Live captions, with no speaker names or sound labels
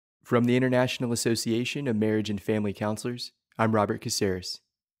From the International Association of Marriage and Family Counselors, I'm Robert Caceres,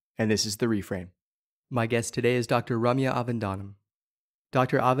 and this is The Reframe. My guest today is Dr. Ramya Avadhanam.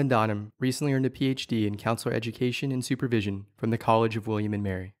 Dr. Avadhanam recently earned a PhD in Counselor Education and Supervision from the College of William and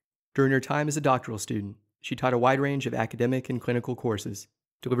Mary. During her time as a doctoral student, she taught a wide range of academic and clinical courses,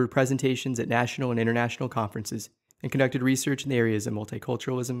 delivered presentations at national and international conferences, and conducted research in the areas of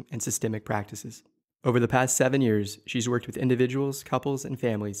multiculturalism and systemic practices. Over the past 7 years, she's worked with individuals, couples, and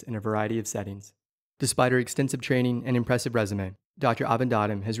families in a variety of settings. Despite her extensive training and impressive resume, Dr.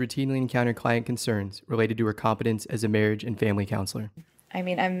 Avadhanam has routinely encountered client concerns related to her competence as a marriage and family counselor. I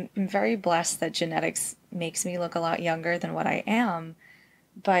mean, I'm very blessed that genetics makes me look a lot younger than what I am,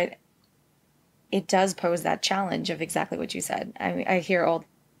 but it does pose that challenge of exactly what you said. I hear all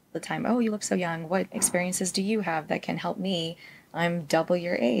the time, oh, you look so young. What experiences do you have that can help me? I'm double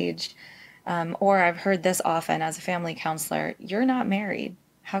your age. Or I've heard this often as a family counselor, you're not married.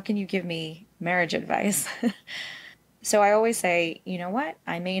 How can you give me marriage advice? So I always say, you know what?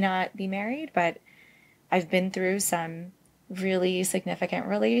 I may not be married, but I've been through some really significant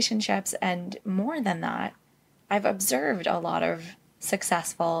relationships. And more than that, I've observed a lot of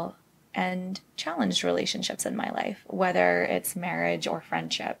successful and challenged relationships in my life, whether it's marriage or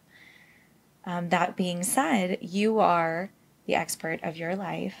friendship. That being said, you are the expert of your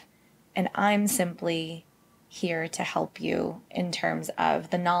life. And I'm simply here to help you in terms of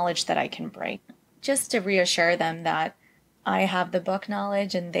the knowledge that I can bring. Just to reassure them that I have the book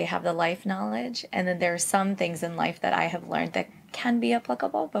knowledge and they have the life knowledge. And then there are some things in life that I have learned that can be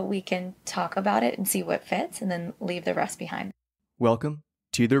applicable, but we can talk about it and see what fits and then leave the rest behind. Welcome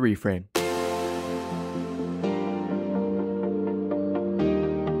to The Reframe.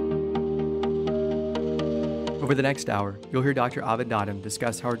 Over the next hour, you'll hear Dr. Avadhanam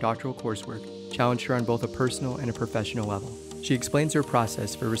discuss how her doctoral coursework challenged her on both a personal and a professional level. She explains her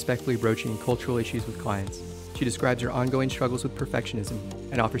process for respectfully broaching cultural issues with clients. She describes her ongoing struggles with perfectionism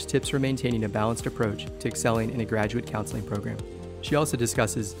and offers tips for maintaining a balanced approach to excelling in a graduate counseling program. She also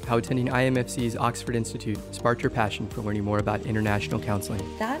discusses how attending IMFC's Oxford Institute sparked her passion for learning more about international counseling.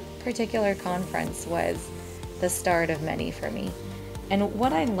 That particular conference was the start of many for me. And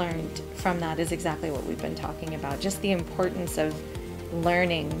what I learned from that is exactly what we've been talking about, just the importance of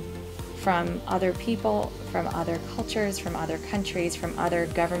learning from other people, from other cultures, from other countries, from other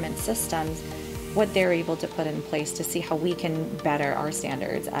government systems, what they're able to put in place to see how we can better our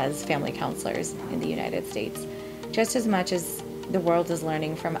standards as family counselors in the United States. Just as much as the world is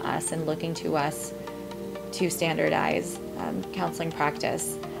learning from us and looking to us to standardize counseling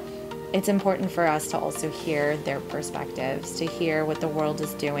practice, it's important for us to also hear their perspectives, to hear what the world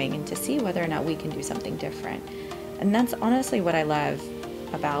is doing, and to see whether or not we can do something different. And that's honestly what I love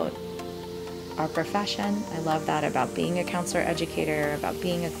about our profession. I love that about being a counselor educator, about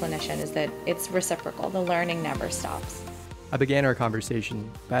being a clinician, is that it's reciprocal. The learning never stops. I began our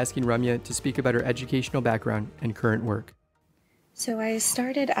conversation by asking Ramya to speak about her educational background and current work. So I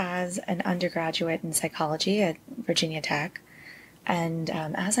started as an undergraduate in psychology at Virginia Tech. And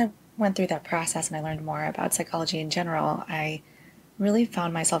as I went through that process and I learned more about psychology in general, I really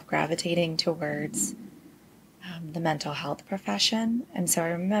found myself gravitating towards the mental health profession. And so I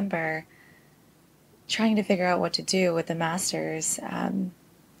remember trying to figure out what to do with the master's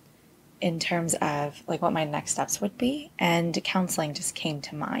in terms of like what my next steps would be, and counseling just came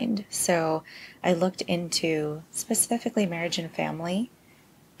to mind. So I looked into specifically marriage and family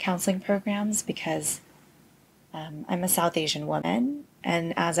counseling programs because I'm a South Asian woman,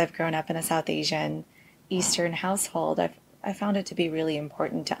 and as I've grown up in a South Asian Eastern household, I found it to be really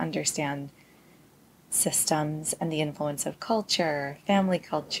important to understand systems and the influence of culture, family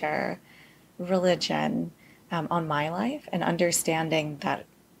culture, religion on my life, and understanding that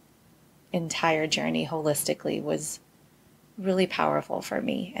entire journey holistically was really powerful for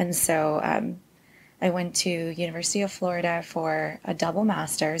me. And so I went to University of Florida for a double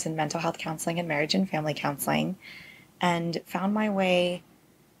master's in mental health counseling and marriage and family counseling, and found my way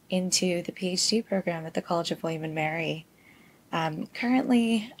into the PhD program at the College of William and Mary.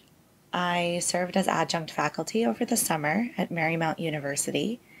 Currently, I served as adjunct faculty over the summer at Marymount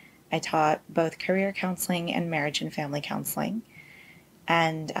University. I taught both career counseling and marriage and family counseling.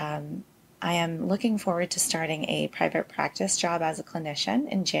 And I am looking forward to starting a private practice job as a clinician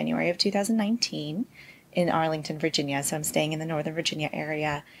in January of 2019 in Arlington, Virginia. So I'm staying in the Northern Virginia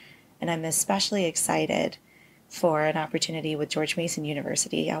area. And I'm especially excited for an opportunity with George Mason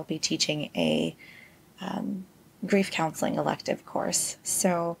University. I'll be teaching a grief counseling elective course.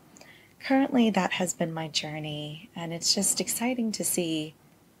 So currently that has been my journey, and it's just exciting to see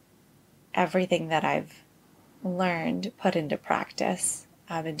everything that I've learned put into practice.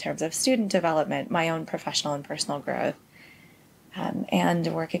 in terms of student development, my own professional and personal growth, and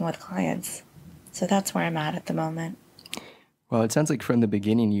working with clients. So that's where I'm at the moment. Well, it sounds like from the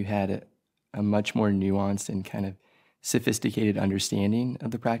beginning you had a much more nuanced and kind of sophisticated understanding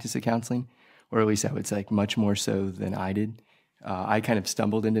of the practice of counseling, or at least I would say like much more so than I did. I kind of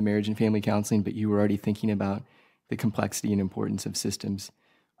stumbled into marriage and family counseling, but you were already thinking about the complexity and importance of systems.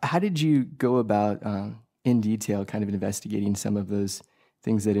 How did you go about, in detail, kind of investigating some of those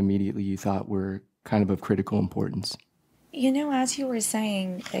things that immediately you thought were kind of critical importance? You know, as you were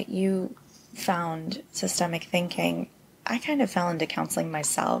saying that you found systemic thinking, I kind of fell into counseling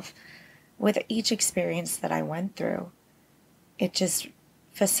myself. With each experience that I went through, it just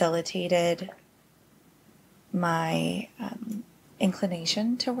facilitated my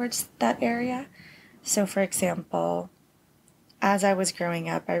inclination towards that area. So, for example, as I was growing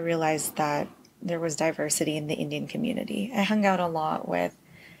up, I realized that there was diversity in the Indian community. I hung out a lot with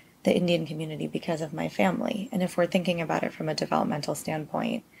the Indian community because of my family. And if we're thinking about it from a developmental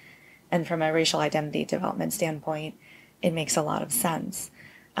standpoint and from a racial identity development standpoint, it makes a lot of sense.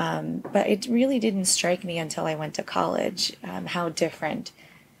 But it really didn't strike me until I went to college how different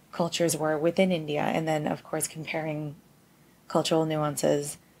cultures were within India. And then, of course, comparing cultural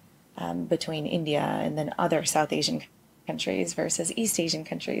nuances between India and then other South Asian countries versus East Asian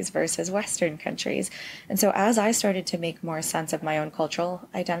countries versus Western countries. And so as I started to make more sense of my own cultural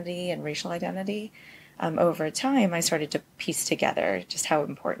identity and racial identity, over time, I started to piece together just how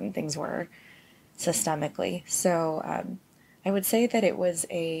important things were systemically. So I would say that it was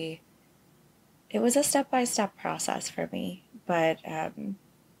a step-by-step process for me, but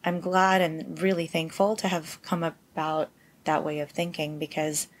I'm glad and really thankful to have come about that way of thinking,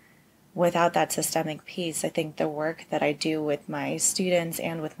 because without that systemic piece, I think the work that I do with my students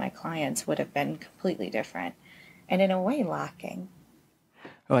and with my clients would have been completely different and in a way lacking.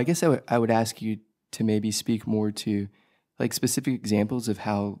 Oh, I guess I would ask you to maybe speak more to like specific examples of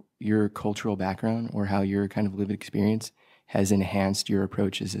how your cultural background or how your kind of lived experience has enhanced your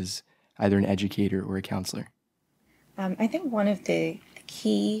approaches as either an educator or a counselor. I think one of the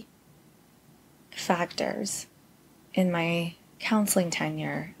key factors in my counseling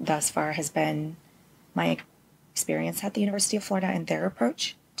tenure thus far has been my experience at the University of Florida and their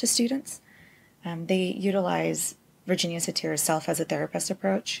approach to students. They utilize Virginia Satir's self as a therapist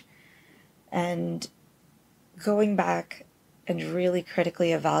approach, and going back and really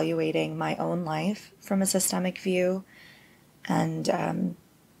critically evaluating my own life from a systemic view and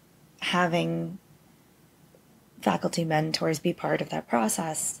having faculty mentors be part of that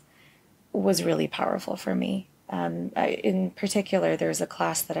process was really powerful for me. In particular, there's a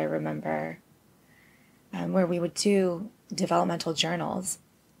class that I remember where we would do developmental journals,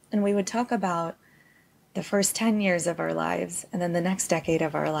 and we would talk about the first 10 years of our lives, and then the next decade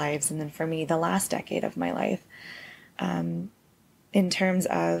of our lives, and then for me, the last decade of my life, in terms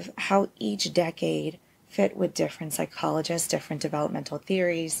of how each decade fit with different psychologists, different developmental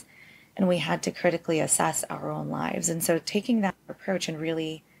theories, and we had to critically assess our own lives. And so taking that approach and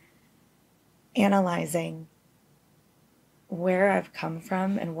really analyzing where I've come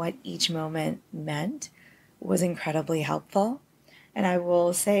from and what each moment meant was incredibly helpful. And I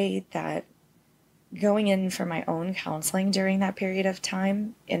will say that going in for my own counseling during that period of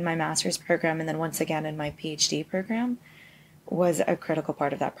time in my master's program and then once again in my PhD program was a critical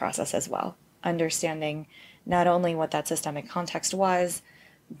part of that process as well. Understanding not only what that systemic context was,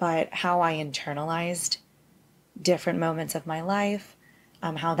 but how I internalized different moments of my life,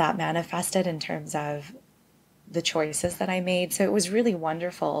 how that manifested in terms of the choices that I made. So it was really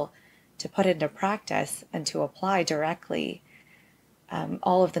wonderful to put into practice and to apply directly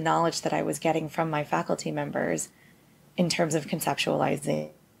all of the knowledge that I was getting from my faculty members in terms of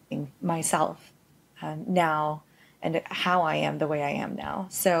conceptualizing myself now and how I am the way I am now.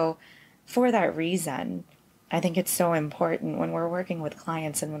 So for that reason, I think it's so important when we're working with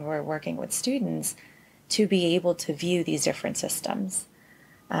clients and when we're working with students to be able to view these different systems.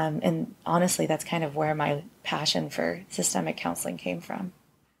 And honestly, that's kind of where my passion for systemic counseling came from.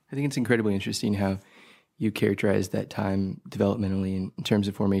 I think it's incredibly interesting how you characterize that time developmentally in terms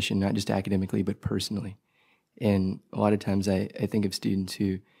of formation, not just academically, but personally. And a lot of times I think of students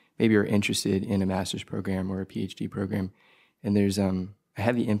who maybe are interested in a master's program or a PhD program, and there's a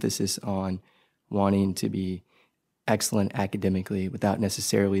heavy emphasis on wanting to be excellent academically without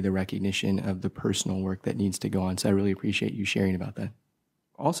necessarily the recognition of the personal work that needs to go on. So I really appreciate you sharing about that.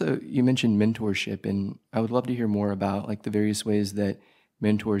 Also, you mentioned mentorship, and I would love to hear more about like the various ways that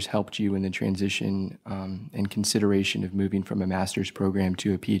mentors helped you in the transition and consideration of moving from a master's program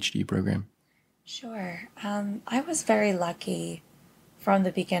to a PhD program. Sure. I was very lucky from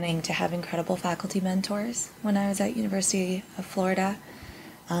the beginning to have incredible faculty mentors when I was at University of Florida.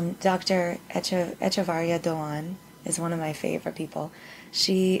 Dr. Echevarria Doan is one of my favorite people.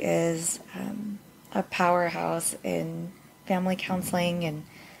 She is a powerhouse in family counseling, and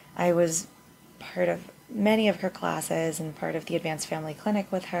I was part of many of her classes and part of the advanced family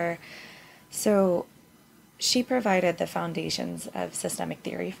clinic with her. So she provided the foundations of systemic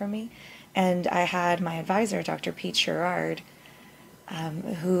theory for me. And I had my advisor, Dr. Pete Sherrard,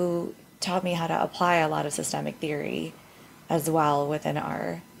 who taught me how to apply a lot of systemic theory as well within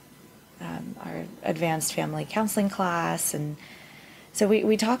our advanced family counseling class. And so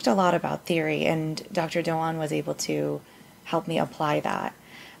we talked a lot about theory, and Dr. Doan was able to help me apply that.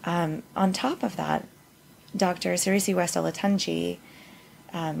 On top of that, Dr. Sarisi Westalatunji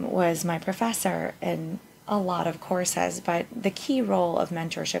was my professor in a lot of courses, but the key role of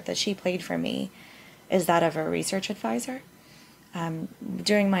mentorship that she played for me is that of a research advisor.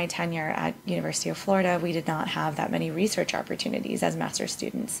 During my tenure at University of Florida, we did not have that many research opportunities as master's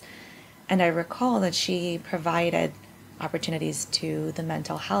students. And I recall that she provided opportunities to the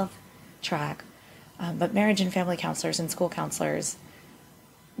mental health track, but marriage and family counselors and school counselors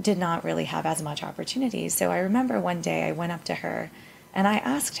did not really have as much opportunities. So I remember one day I went up to her and I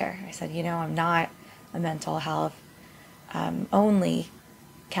asked her, I said, I'm not a mental health only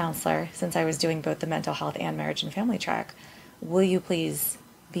counselor, since I was doing both the mental health and marriage and family track. Will you please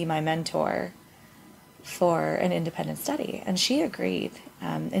be my mentor for an independent study? And she agreed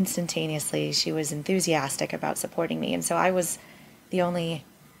instantaneously. She was enthusiastic about supporting me. And so I was the only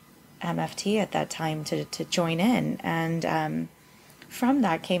MFT at that time to join in. And from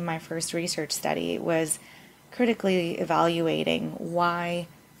that came my first research study. It was critically evaluating why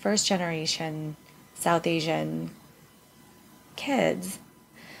first generation South Asian kids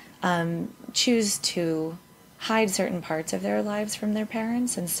choose to hide certain parts of their lives from their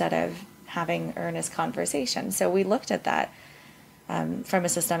parents instead of having earnest conversations. So we looked at that from a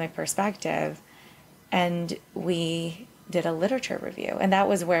systemic perspective, and we did a literature review. And that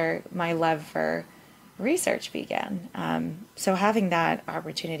was where my love for research began. So having that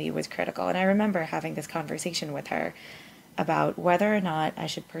opportunity was critical. And I remember having this conversation with her about whether or not I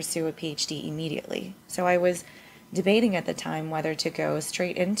should pursue a PhD immediately. So I was debating at the time whether to go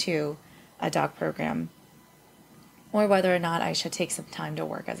straight into a doc program or whether or not I should take some time to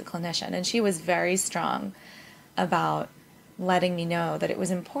work as a clinician. And she was very strong about letting me know that it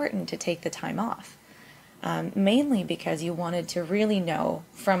was important to take the time off, mainly because you wanted to really know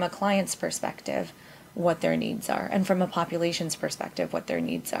from a client's perspective what their needs are, and from a population's perspective what their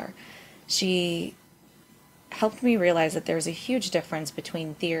needs are. She helped me realize that there's a huge difference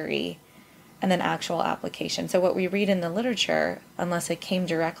between theory and then actual application. So what we read in the literature, unless it came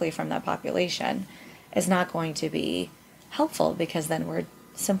directly from that population, is not going to be helpful, because then we're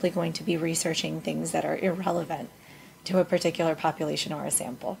simply going to be researching things that are irrelevant to a particular population or a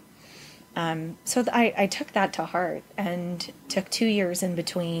sample. So I took that to heart and took 2 years in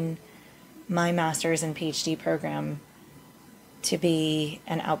between my master's and PhD program to be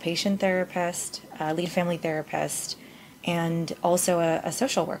an outpatient therapist, a lead family therapist, and also a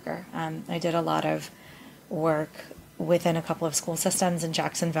social worker. I did a lot of work within a couple of school systems in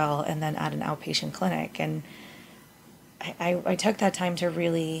Jacksonville and then at an outpatient clinic. And I took that time to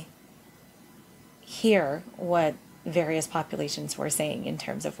really hear what various populations were saying in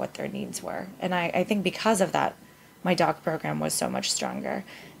terms of what their needs were. And I think because of that, my doc program was so much stronger.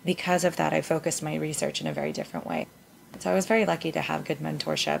 Because of that, I focused my research in a very different way. So I was very lucky to have good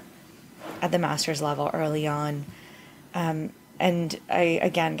mentorship at the master's level early on. And I,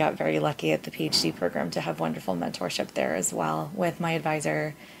 again, got very lucky at the PhD program to have wonderful mentorship there as well, with my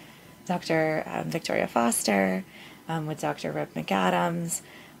advisor, Dr. Victoria Foster, with Dr. Rip McAdams,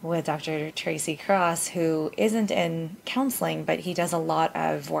 with Dr. Tracy Cross, who isn't in counseling, but he does a lot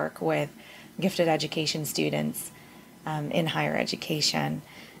of work with gifted education students in higher education.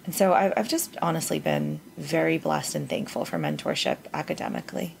 And so I've just honestly been very blessed and thankful for mentorship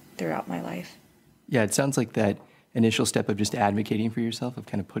academically throughout my life. Yeah, it sounds like that initial step of just advocating for yourself, of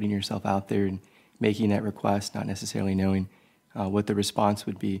kind of putting yourself out there and making that request, not necessarily knowing what the response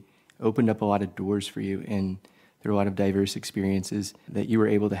would be, opened up a lot of doors for you. And there are a lot of diverse experiences that you were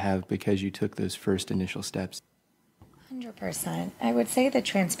able to have because you took those first initial steps. 100%. I would say the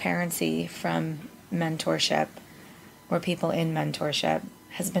transparency from mentorship, or people in mentorship,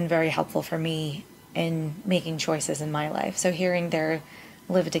 has been very helpful for me in making choices in my life. So hearing their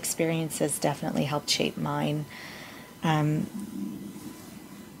lived experiences definitely helped shape mine. In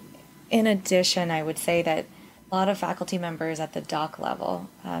addition, I would say that a lot of faculty members at the doc level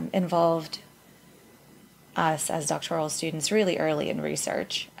involved us as doctoral students really early in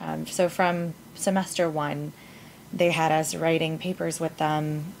research. So from semester one, they had us writing papers with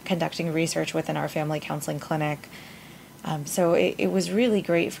them, conducting research within our family counseling clinic. So it was really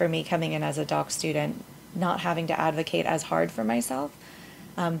great for me coming in as a doc student, not having to advocate as hard for myself,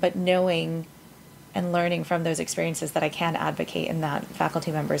 but knowing and learning from those experiences that I can advocate and that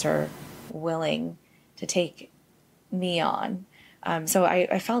faculty members are willing to take me on. So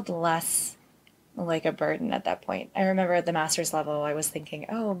I felt less like a burden at that point. I remember at the master's level, I was thinking,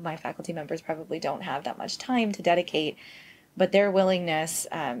 oh, my faculty members probably don't have that much time to dedicate, but their willingness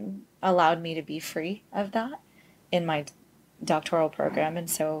allowed me to be free of that in my doctoral program. And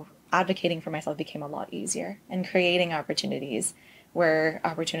so advocating for myself became a lot easier, and creating opportunities where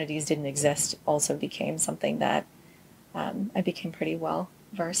opportunities didn't exist also became something that I became pretty well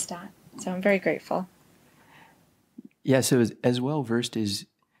versed at. So I'm very grateful. Yeah, so as well versed as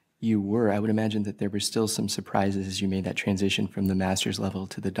you were, I would imagine that there were still some surprises as you made that transition from the master's level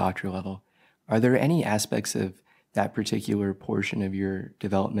to the doctoral level. Are there any aspects of that particular portion of your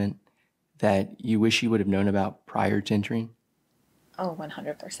development that you wish you would have known about prior to entering? Oh,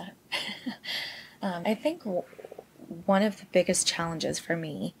 100%. I think one of the biggest challenges for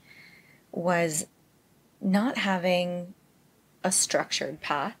me was not having a structured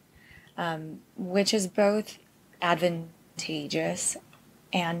path, which is both advantageous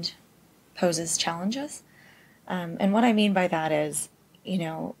and poses challenges. And what I mean by that is,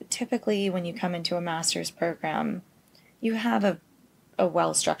 typically when you come into a master's program, you have a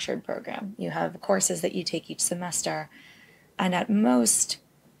well-structured program. You have courses that you take each semester. And at most,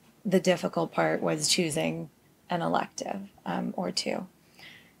 the difficult part was choosing an elective or two.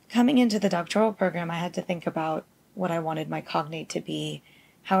 Coming into the doctoral program, I had to think about what I wanted my cognate to be,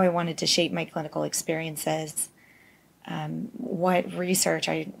 how I wanted to shape my clinical experiences, what research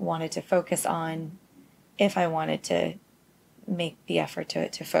I wanted to focus on, if I wanted to make the effort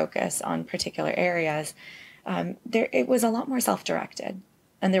to focus on particular areas. It was a lot more self-directed,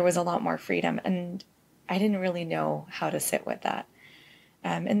 and there was a lot more freedom, and I didn't really know how to sit with that.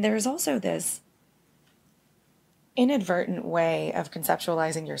 And there's also this inadvertent way of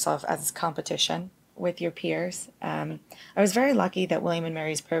conceptualizing yourself as competition with your peers. I was very lucky that William and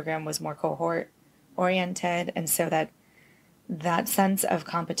Mary's program was more cohort oriented, and so that sense of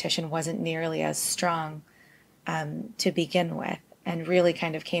competition wasn't nearly as strong to begin with, and really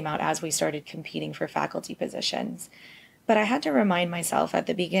kind of came out as we started competing for faculty positions. But I had to remind myself at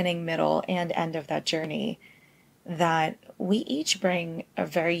the beginning, middle, and end of that journey that we each bring a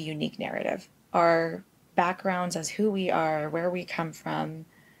very unique narrative. Our backgrounds as who we are, where we come from,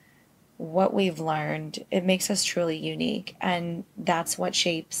 what we've learned, it makes us truly unique. And that's what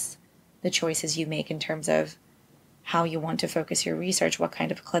shapes the choices you make in terms of how you want to focus your research, what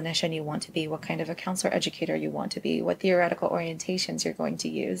kind of clinician you want to be, what kind of a counselor educator you want to be, what theoretical orientations you're going to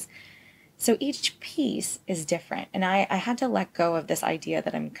use. So each piece is different. And I had to let go of this idea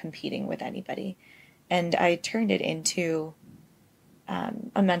that I'm competing with anybody. And I turned it into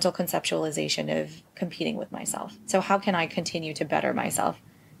a mental conceptualization of competing with myself. So how can I continue to better myself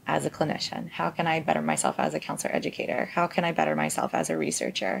as a clinician? How can I better myself as a counselor educator? How can I better myself as a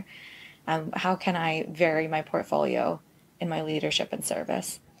researcher? How can I vary my portfolio in my leadership and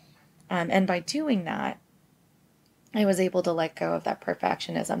service? And by doing that, I was able to let go of that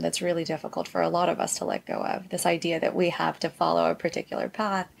perfectionism that's really difficult for a lot of us to let go of. This idea that we have to follow a particular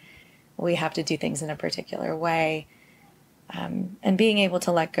path, we have to do things in a particular way. And being able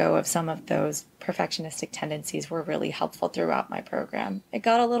to let go of some of those perfectionistic tendencies were really helpful throughout my program. It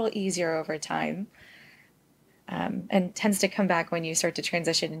got a little easier over time, and tends to come back when you start to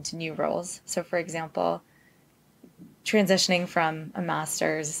transition into new roles. So for example, transitioning from a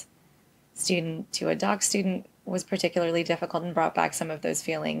master's student to a doc student was particularly difficult and brought back some of those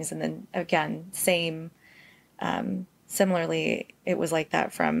feelings. And then again, similarly, it was like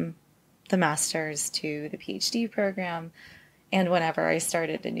that from the master's to the PhD program. And whenever I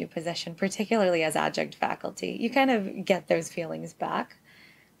started a new position, particularly as adjunct faculty, you kind of get those feelings back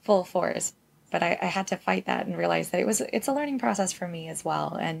full force. But I had to fight that and realize that it's a learning process for me as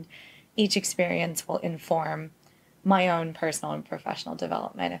well. And each experience will inform my own personal and professional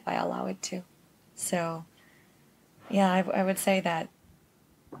development if I allow it to. So yeah, I would say that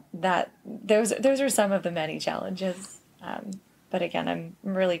those are some of the many challenges. But again, I'm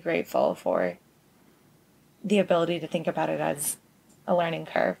really grateful for the ability to think about it as a learning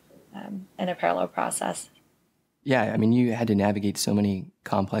curve and a parallel process. Yeah, I mean, you had to navigate so many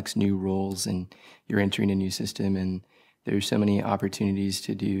complex new roles, and you're entering a new system, and there's so many opportunities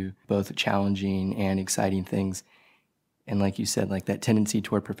to do both challenging and exciting things. And like you said, like that tendency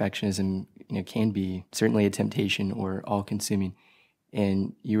toward perfectionism, can be certainly a temptation or all-consuming.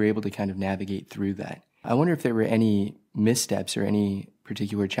 And you were able to kind of navigate through that. I wonder if there were any missteps or any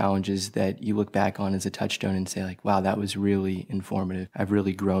particular challenges that you look back on as a touchstone and say, like, wow, that was really informative. I've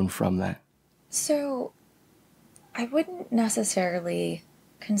really grown from that. So I wouldn't necessarily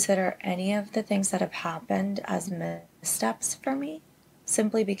consider any of the things that have happened as missteps for me,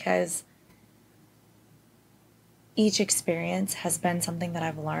 simply because each experience has been something that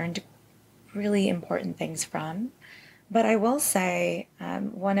I've learned really important things from. But I will say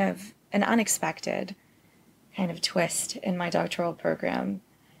one of an unexpected kind of twist in my doctoral program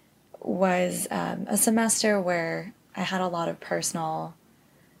was a semester where I had a lot of personal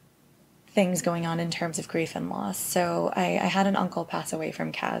things going on in terms of grief and loss. So I had an uncle pass away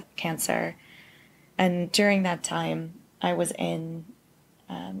from cancer. And during that time, I was in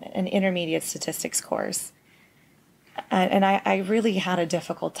an intermediate statistics course. And I really had a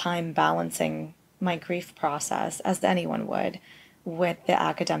difficult time balancing my grief process, as anyone would, with the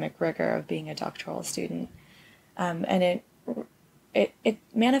academic rigor of being a doctoral student. And it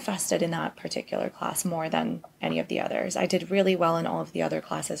manifested in that particular class more than any of the others. I did really well in all of the other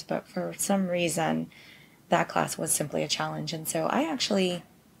classes, but for some reason, that class was simply a challenge. And so I actually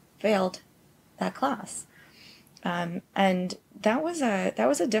failed that class. And that was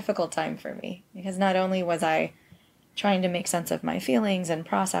a difficult time for me, because not only was I trying to make sense of my feelings and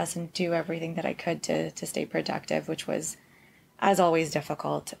process and do everything that I could to stay productive, which was, as always,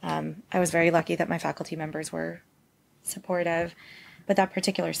 difficult. I was very lucky that my faculty members were supportive, but that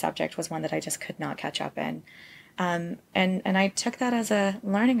particular subject was one that I just could not catch up in. And I took that as a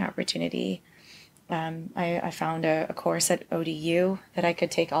learning opportunity. I found a course at ODU that I could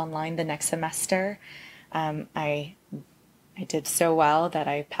take online the next semester. I did so well that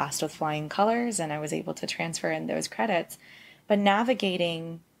I passed with flying colors, and I was able to transfer in those credits. But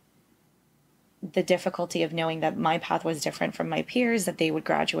navigating the difficulty of knowing that my path was different from my peers, that they would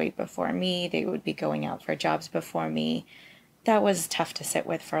graduate before me, they would be going out for jobs before me, that was tough to sit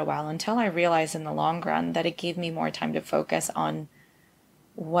with for a while, until I realized in the long run that it gave me more time to focus on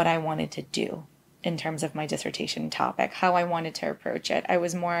what I wanted to do in terms of my dissertation topic, how I wanted to approach it. I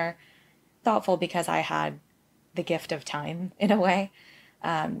was more thoughtful because I had the gift of time, in a way,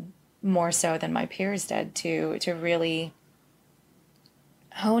 more so than my peers did, to really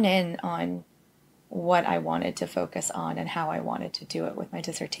hone in on what I wanted to focus on and how I wanted to do it with my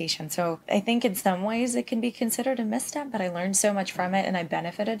dissertation. So I think in some ways it can be considered a misstep, but I learned so much from it and I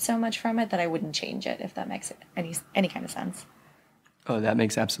benefited so much from it that I wouldn't change it, if that makes any kind of sense. Oh, that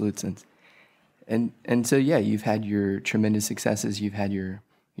makes absolute sense. And so, yeah, you've had your tremendous successes. You've had your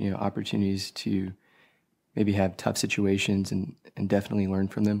opportunities to maybe have tough situations and definitely learn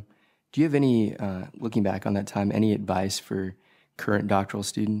from them. Do you have any, looking back on that time, any advice for current doctoral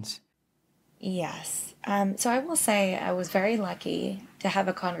students? Yes. So I will say I was very lucky to have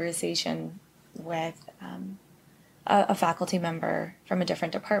a conversation with a faculty member from a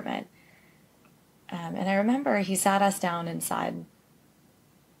different department. And I remember he sat us down and said,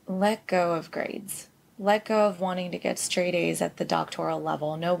 let go of grades. Let go of wanting to get straight A's at the doctoral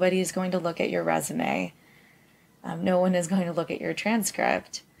level. Nobody's going to look at your resume. No one is going to look at your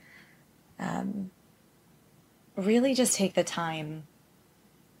transcript. Really just take the time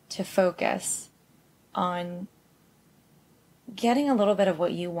to focus on getting a little bit of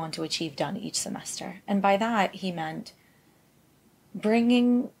what you want to achieve done each semester. And by that, he meant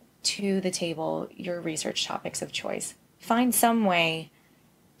bringing to the table your research topics of choice. Find some way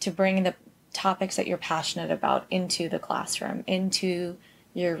to bring the topics that you're passionate about into the classroom, into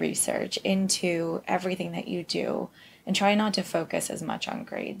your research, into everything that you do, and try not to focus as much on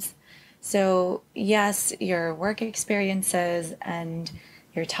grades. So yes, your work experiences and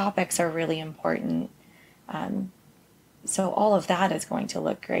your topics are really important. So all of that is going to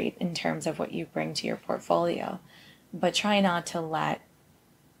look great in terms of what you bring to your portfolio, but try not to let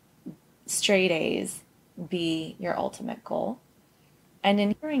straight A's be your ultimate goal. And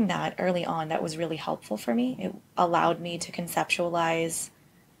in hearing that early on, that was really helpful for me. It allowed me to conceptualize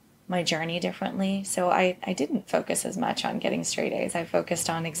my journey differently. So I didn't focus as much on getting straight A's. I focused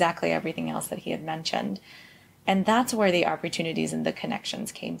on exactly everything else that he had mentioned. And that's where the opportunities and the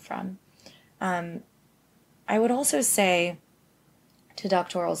connections came from. I would also say to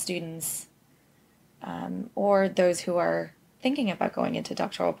doctoral students, or those who are thinking about going into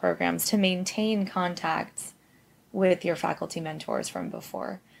doctoral programs, to maintain contacts with your faculty mentors from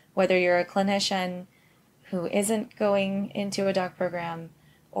before. Whether you're a clinician who isn't going into a doc program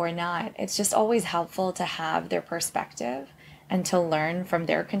or not, it's just always helpful to have their perspective and to learn from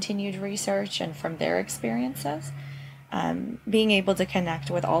their continued research and from their experiences. being able to connect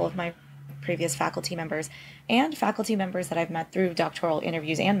with all of my previous faculty members and faculty members that I've met through doctoral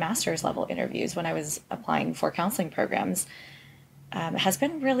interviews and master's level interviews when I was applying for counseling programs has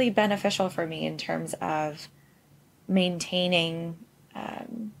been really beneficial for me in terms of maintaining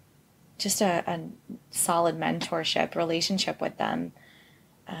just a solid mentorship relationship with them,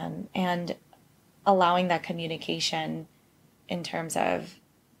 and allowing that communication in terms of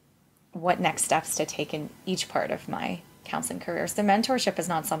what next steps to take in each part of my counseling career. So mentorship is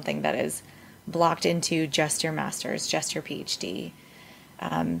not something that is blocked into just your master's, just your PhD.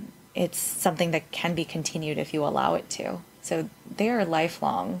 It's something that can be continued if you allow it to. So they are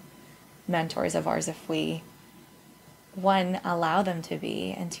lifelong mentors of ours if we, one, allow them to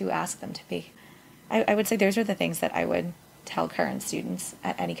be, and two, ask them to be. I would say those are the things that I would tell current students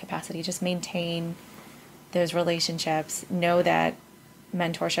at any capacity. Just maintain those relationships, know that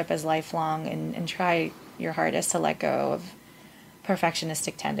mentorship is lifelong, and try your hardest to let go of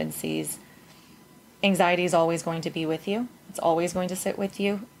perfectionistic tendencies. Anxiety is always going to be with you. It's always going to sit with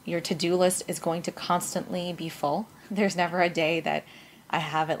you. Your to-do list is going to constantly be full. There's never a day that I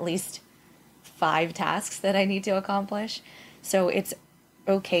have at least 5 tasks that I need to accomplish. So it's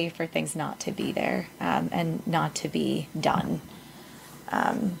okay for things not to be there, and not to be done.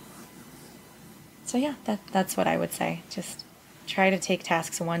 So yeah, that's what I would say. Just try to take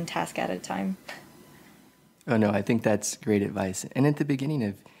tasks one task at a time. Oh, no, I think that's great advice. And at the beginning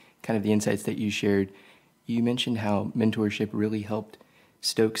of kind of the insights that you shared, you mentioned how mentorship really helped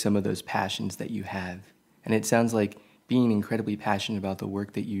stoke some of those passions that you have. And it sounds like being incredibly passionate about the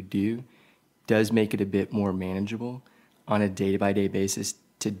work that you do does make it a bit more manageable on a day-by-day basis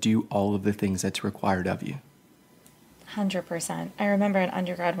to do all of the things that's required of you. 100%. I remember in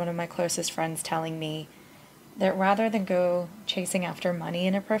undergrad, one of my closest friends telling me that rather than go chasing after money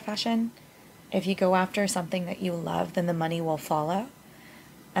in a profession, if you go after something that you love, then the money will follow.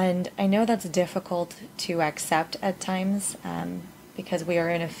 And I know that's difficult to accept at times, because we are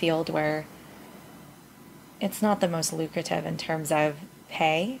in a field where it's not the most lucrative in terms of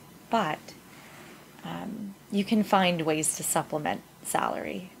pay, but you can find ways to supplement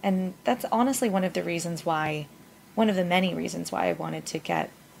salary. And that's honestly one of the many reasons why I wanted to get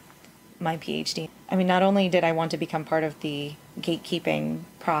my PhD. I mean, not only did I want to become part of the gatekeeping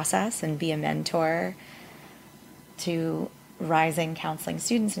process and be a mentor to rising counseling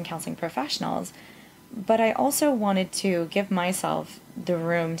students and counseling professionals, but I also wanted to give myself the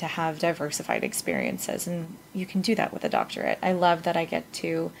room to have diversified experiences, and you can do that with a doctorate. I love that I get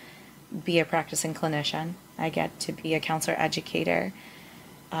to be a practicing clinician. I get to be a counselor educator.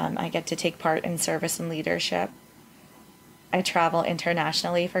 I get to take part in service and leadership. I travel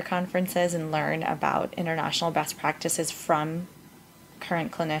internationally for conferences and learn about international best practices from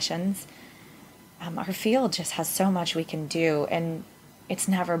current clinicians. Our field just has so much we can do, and it's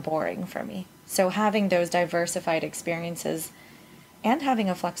never boring for me. So having those diversified experiences and having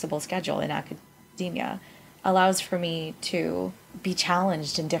a flexible schedule in academia allows for me to be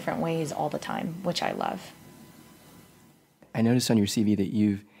challenged in different ways all the time, which I love. I noticed on your CV that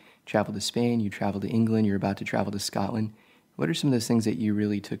you've traveled to Spain, you traveled to England, you're about to travel to Scotland. What are some of those things that you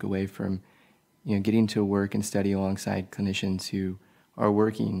really took away from, getting to work and study alongside clinicians who are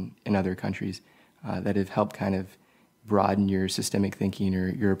working in other countries, that have helped kind of broaden your systemic thinking or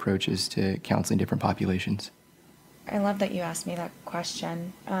your approaches to counseling different populations? I love that you asked me that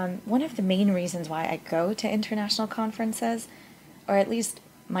question. One of the main reasons why I go to international conferences, or at least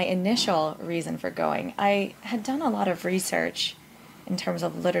my initial reason for going, I had done a lot of research in terms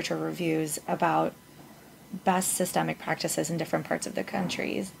of literature reviews about best systemic practices in different parts of the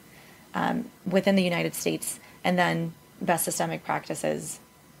countries, within the United States, and then best systemic practices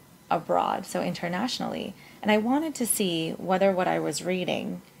abroad, so internationally. And I wanted to see whether what I was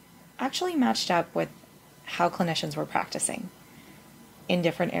reading actually matched up with how clinicians were practicing in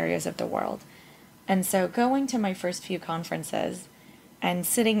different areas of the world. And so going to my first few conferences and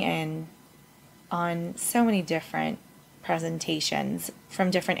sitting in on so many different presentations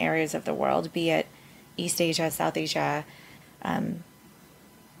from different areas of the world, be it East Asia, South Asia,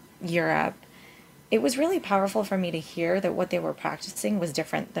 Europe, it was really powerful for me to hear that what they were practicing was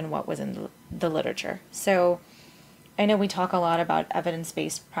different than what was in the literature. So I know we talk a lot about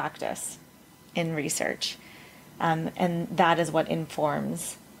evidence-based practice in research, and that is what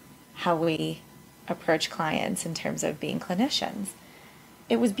informs how we approach clients in terms of being clinicians.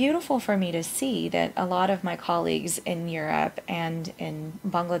 It was beautiful for me to see that a lot of my colleagues in Europe and in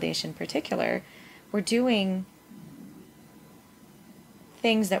Bangladesh in particular were doing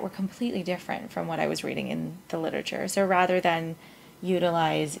things that were completely different from what I was reading in the literature. So rather than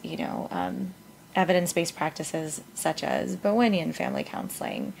utilize, evidence-based practices such as Bowenian family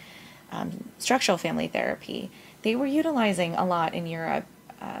counseling, structural family therapy. They were utilizing a lot in Europe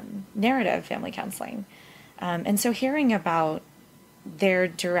narrative family counseling. And so hearing about their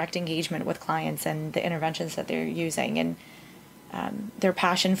direct engagement with clients and the interventions that they're using and their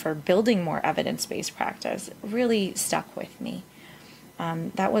passion for building more evidence-based practice really stuck with me.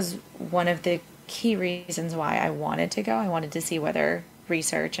 That was one of the key reasons why I wanted to go. I wanted to see whether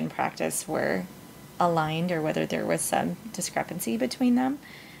research and practice were aligned or whether there was some discrepancy between them.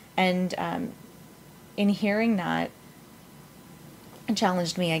 And in hearing that, it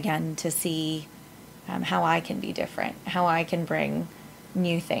challenged me again to see how I can be different, how I can bring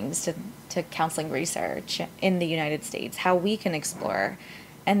new things to counseling research in the United States, how we can explore,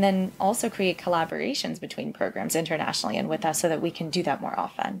 and then also create collaborations between programs internationally and with us so that we can do that more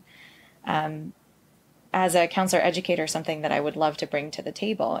often. As a counselor educator, something that I would love to bring to the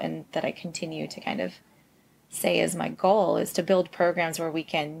table and that I continue to kind of say is my goal is to build programs where we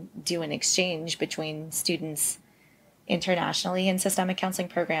can do an exchange between students internationally in systemic counseling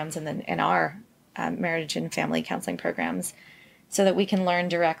programs and then in our marriage and family counseling programs so that we can learn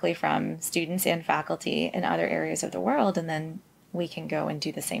directly from students and faculty in other areas of the world, and then we can go and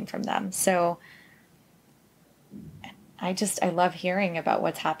do the same from them. So I love hearing about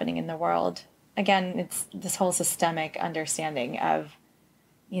what's happening in the world. Again, it's this whole systemic understanding of,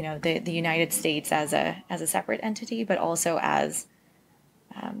 the United States as a separate entity, but also as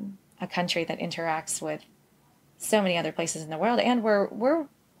a country that interacts with so many other places in the world. And we're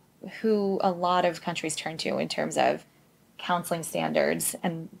who a lot of countries turn to in terms of counseling standards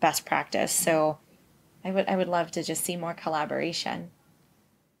and best practice. So I would love to just see more collaboration.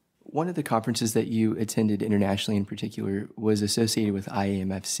 One of the conferences that you attended internationally in particular was associated with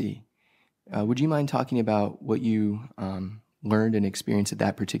IAMFC. Would you mind talking about what you learned and experienced at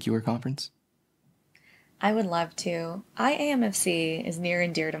that particular conference? I would love to. IAMFC is near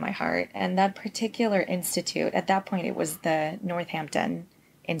and dear to my heart. And that particular institute, at that point it was the Northampton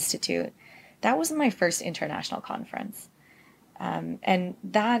Institute, that was my first international conference. And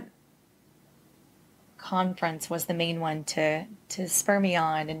that conference was the main one to spur me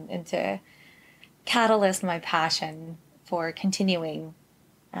on and to catalyst my passion for continuing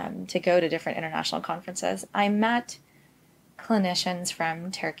to go to different international conferences. I met clinicians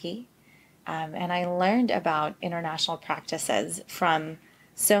from Turkey, and I learned about international practices from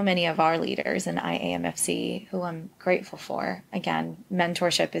so many of our leaders in IAMFC, who I'm grateful for. Again,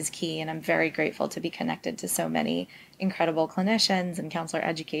 mentorship is key, and I'm very grateful to be connected to so many incredible clinicians and counselor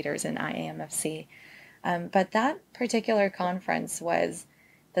educators in IAMFC. But that particular conference was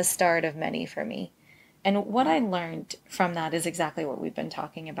the start of many for me. And what I learned from that is exactly what we've been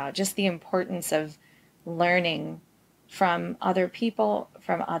talking about, just the importance of learning from other people,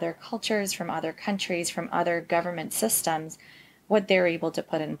 from other cultures, from other countries, from other government systems, what they're able to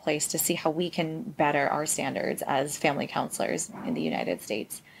put in place to see how we can better our standards as family counselors in the United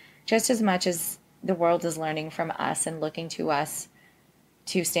States. Just as much as the world is learning from us and looking to us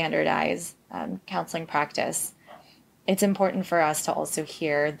to standardize counseling practice, it's important for us to also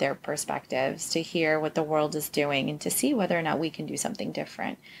hear their perspectives, to hear what the world is doing, and to see whether or not we can do something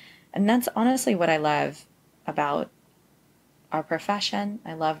different. And that's honestly what I love about our profession.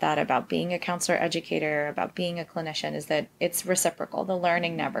 I love that about being a counselor educator, about being a clinician, is that it's reciprocal. The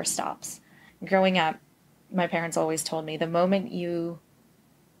learning never stops. Growing up, my parents always told me the moment you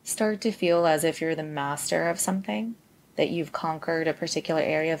start to feel as if you're the master of something, that you've conquered a particular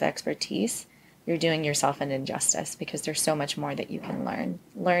area of expertise, you're doing yourself an injustice because there's so much more that you can learn.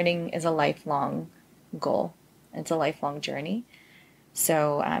 Learning is a lifelong goal. It's a lifelong journey.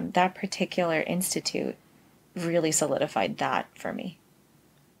 So that particular institute really solidified that for me.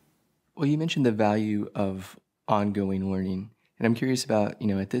 Well, you mentioned the value of ongoing learning. And I'm curious about,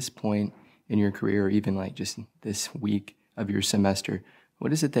 at this point in your career, or even like just this week of your semester,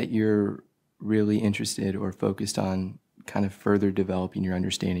 what is it that you're really interested or focused on kind of further developing your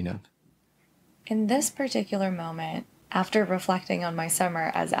understanding of? In this particular moment, after reflecting on my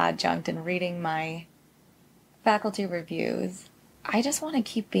summer as adjunct and reading my faculty reviews, I just want to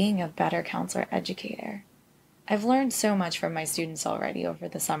keep being a better counselor educator. I've learned so much from my students already over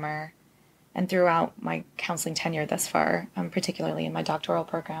the summer and throughout my counseling tenure thus far, particularly in my doctoral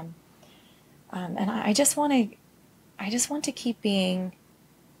program. And I just want to keep being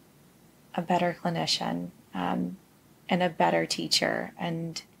a better clinician and a better teacher,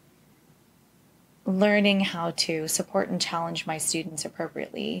 and learning how to support and challenge my students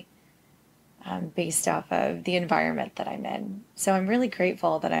appropriately based off of the environment that I'm in. So I'm really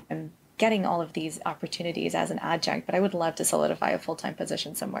grateful that I'm getting all of these opportunities as an adjunct, but I would love to solidify a full-time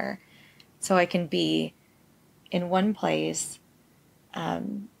position somewhere so I can be in one place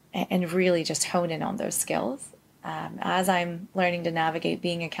and really just hone in on those skills. As I'm learning to navigate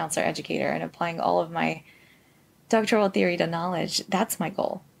being a counselor educator and applying all of my doctoral theory to knowledge, that's my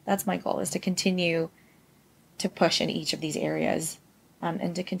goal. That's my goal, is to continue to push in each of these areas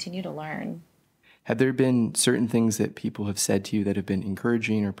and to continue to learn. Have there been certain things that people have said to you that have been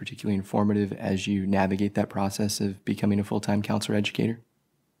encouraging or particularly informative as you navigate that process of becoming a full-time counselor educator?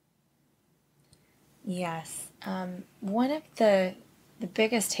 Yes. One of the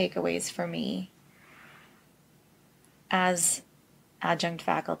biggest takeaways for me as adjunct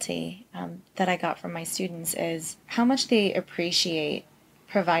faculty that I got from my students is how much they appreciate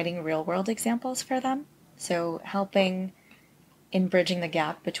providing real world examples for them. So helping in bridging the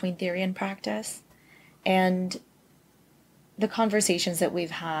gap between theory and practice, and the conversations that we've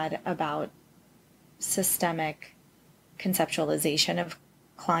had about systemic conceptualization of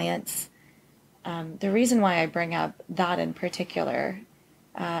clients. The reason why I bring up that in particular,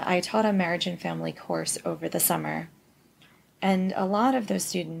 I taught a marriage and family course over the summer, and a lot of those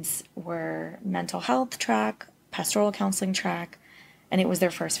students were mental health track, pastoral counseling track, and it was their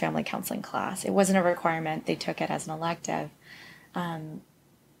first family counseling class. It wasn't a requirement, they took it as an elective. And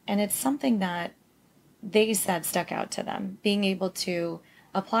it's something that they said stuck out to them, being able to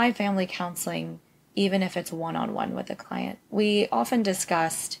apply family counseling even if it's one-on-one with a client. We often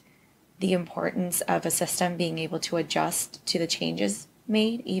discussed the importance of a system being able to adjust to the changes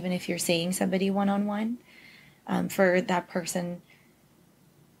made, even if you're seeing somebody one-on-one, for that person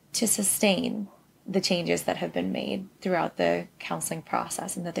to sustain the changes that have been made throughout the counseling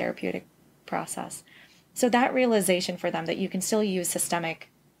process and the therapeutic process. So that realization for them that you can still use systemic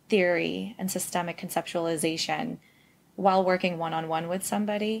theory and systemic conceptualization while working one-on-one with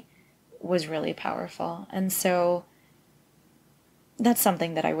somebody was really powerful. And so that's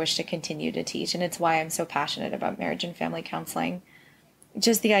something that I wish to continue to teach, and it's why I'm so passionate about marriage and family counseling.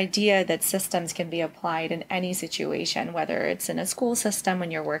 Just the idea that systems can be applied in any situation, whether it's in a school system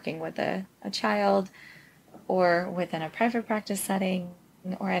when you're working with a child, or within a private practice setting,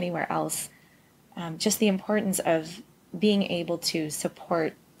 or anywhere else. Just the importance of being able to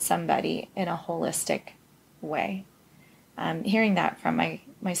support somebody in a holistic way. Hearing that from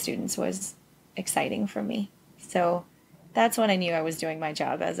my students was exciting for me. So that's when I knew I was doing my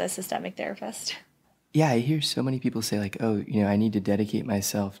job as a systemic therapist. Yeah, I hear so many people say like, oh, I need to dedicate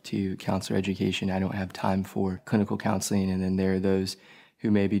myself to counselor education. I don't have time for clinical counseling. And then there are those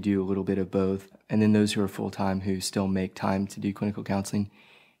who maybe do a little bit of both. And then those who are full-time who still make time to do clinical counseling.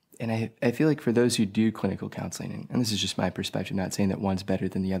 And I feel like for those who do clinical counseling, and this is just my perspective, not saying that one's better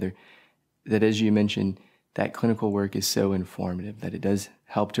than the other, that as you mentioned, that clinical work is so informative that it does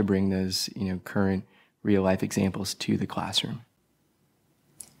help to bring those, current real life examples to the classroom.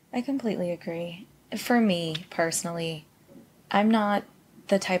 I completely agree. For me personally, I'm not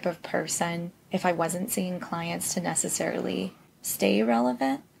the type of person, if I wasn't seeing clients, to necessarily stay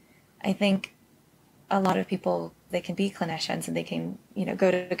relevant. I think a lot of people, they can be clinicians and they can,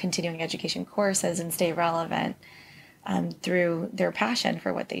 go to continuing education courses and stay relevant through their passion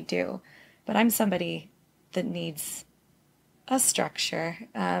for what they do. But I'm somebody that needs a structure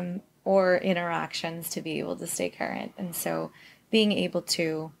or interactions to be able to stay current. And so being able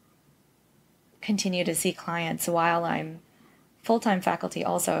to continue to see clients while I'm full-time faculty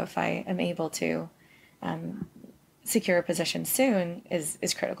also, if I am able to secure a position soon,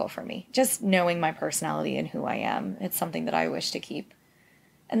 is critical for me. Just knowing my personality and who I am, it's something that I wish to keep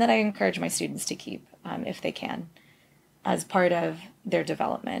and that I encourage my students to keep if they can, as part of their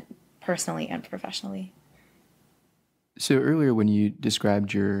development, personally and professionally. So earlier when you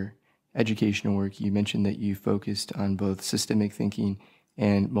described your educational work, you mentioned that you focused on both systemic thinking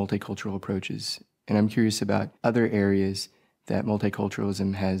and multicultural approaches. And I'm curious about other areas that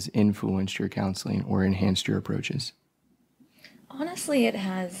multiculturalism has influenced your counseling or enhanced your approaches. Honestly, it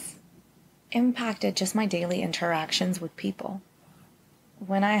has impacted just my daily interactions with people.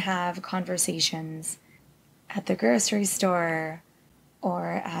 When I have conversations at the grocery store or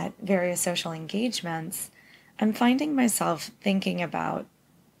at various social engagements, I'm finding myself thinking about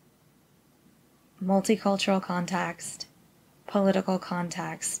multicultural context, political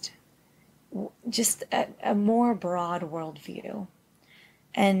context, just a more broad worldview.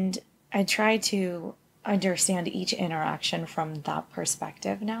 And I try to understand each interaction from that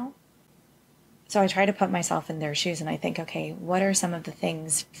perspective now. So I try to put myself in their shoes and I think, okay, what are some of the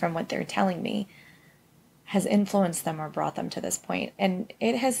things from what they're telling me has influenced them or brought them to this point? And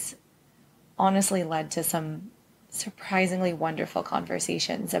it has honestly led to some surprisingly wonderful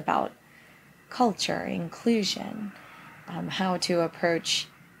conversations about culture, inclusion, how to approach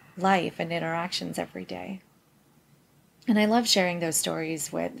life and interactions every day. And I love sharing those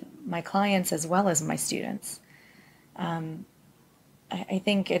stories with my clients as well as my students. I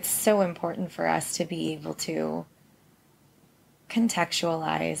think it's so important for us to be able to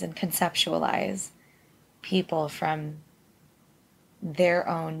contextualize and conceptualize people from their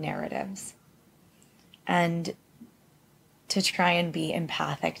own narratives and to try and be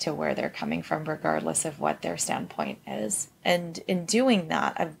empathic to where they're coming from, regardless of what their standpoint is. And in doing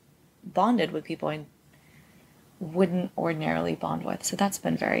that, I've bonded with people I wouldn't ordinarily bond with. So that's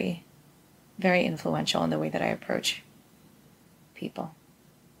been very, very influential in the way that I approach people.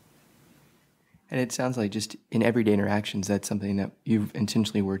 And it sounds like just in everyday interactions, that's something that you've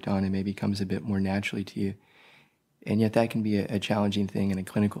intentionally worked on and maybe comes a bit more naturally to you. And yet that can be a challenging thing in a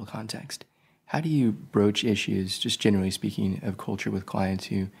clinical context. How do you broach issues, just generally speaking, of culture with clients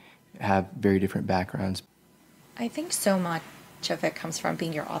who have very different backgrounds? I think so much of it comes from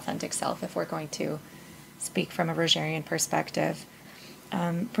being your authentic self, if we're going to speak from a Rogerian perspective.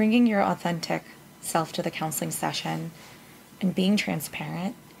 Bringing your authentic self to the counseling session and being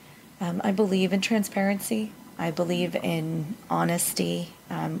transparent. I believe in transparency. I believe in honesty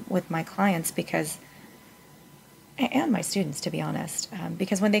with my clients because, and my students, to be honest,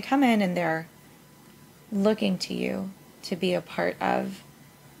 because when they come in and they're looking to you to be a part of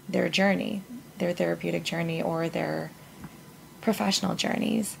their journey, their therapeutic journey or their professional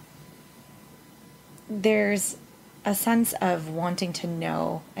journeys, there's a sense of wanting to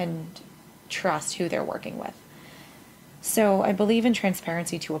know and trust who they're working with. So I believe in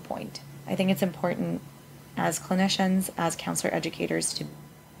transparency to a point. I think it's important as clinicians, as counselor educators, to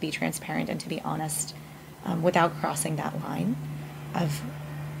be transparent and to be honest without crossing that line of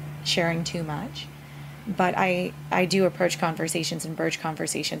sharing too much. But I do approach conversations and broach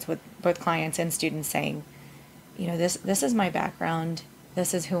conversations with both clients and students saying, you know, this is my background,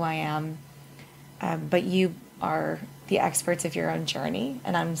 this is who I am, but you are the experts of your own journey,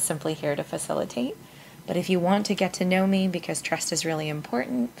 and I'm simply here to facilitate. But if you want to get to know me, because trust is really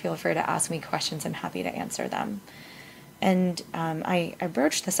important, feel free to ask me questions. I'm happy to answer them. And I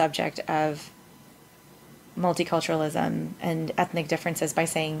broached the subject of multiculturalism and ethnic differences by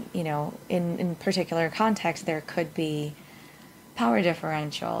saying, you know, in particular contexts, there could be power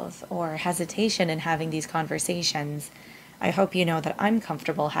differentials or hesitation in having these conversations. I hope you know that I'm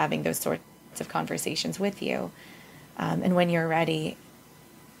comfortable having those sorts of conversations with you. And when you're ready,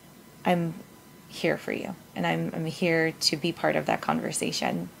 I'm here for you, and I'm here to be part of that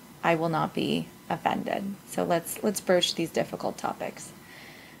conversation. I will not be offended. So let's broach these difficult topics.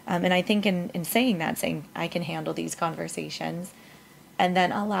 And I think in saying that, saying I can handle these conversations, and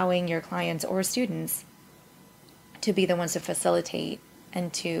then allowing your clients or students to be the ones to facilitate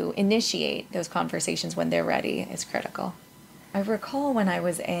and to initiate those conversations when they're ready is critical. I recall when I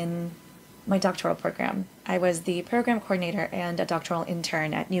was in my doctoral program, I was the program coordinator and a doctoral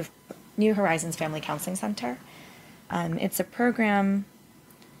intern at New Horizons Family Counseling Center. It's a program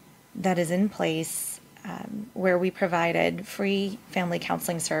that is in place where we provided free family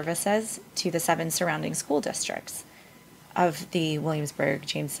counseling services to the 7 surrounding school districts of the Williamsburg,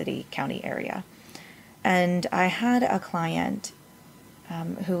 James City County area. And I had a client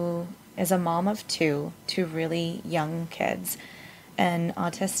who is a mom of two really young kids, an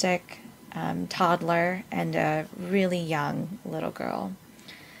autistic toddler and a really young little girl.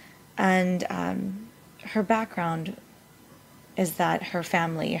 And her background is that her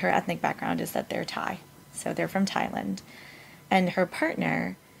family, her ethnic background is that they're Thai. So they're from Thailand. And her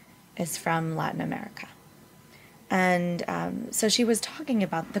partner is from Latin America. And so she was talking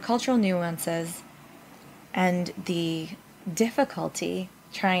about the cultural nuances and the difficulty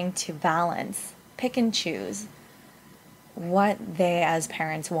trying to balance, pick and choose what they as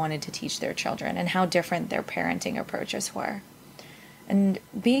parents wanted to teach their children and how different their parenting approaches were. And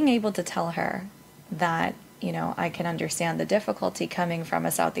being able to tell her that, you know, I can understand the difficulty coming from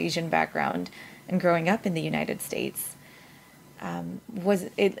a South Asian background and growing up in the United States,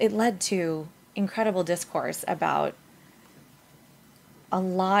 it led to incredible discourse about a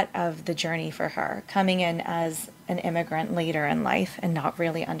lot of the journey for her, coming in as an immigrant later in life and not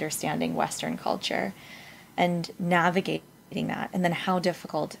really understanding Western culture and navigating that, and then how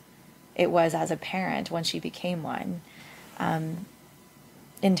difficult it was as a parent when she became one.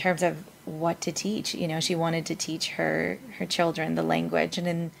 In terms of what to teach. You know, she wanted to teach her children the language. And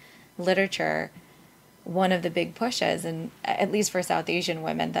in literature, one of the big pushes, and at least for South Asian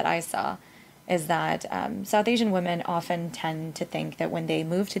women that I saw, is that South Asian women often tend to think that when they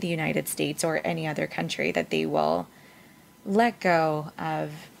move to the United States or any other country that they will let go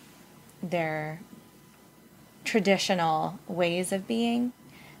of their traditional ways of being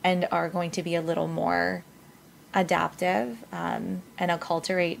and are going to be a little more adaptive and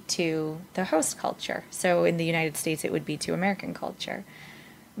acculturate to the host culture. So in the United States, it would be to American culture.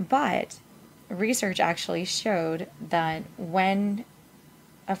 But research actually showed that when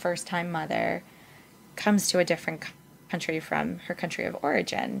a first time mother comes to a different country from her country of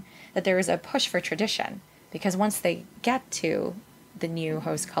origin, that there is a push for tradition. Because once they get to the new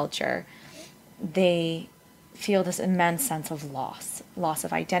host culture, they feel this immense sense of loss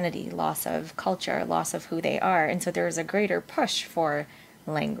of identity, loss of culture, loss of who they are. And so there is a greater push for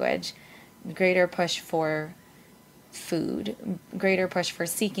language, greater push for food, greater push for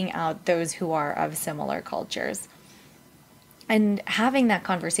seeking out those who are of similar cultures. And having that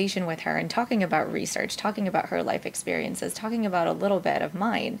conversation with her and talking about research, talking about her life experiences, talking about a little bit of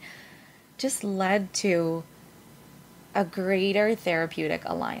mine, just led to a greater therapeutic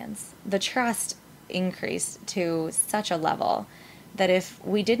alliance. The trust increased to such a level that if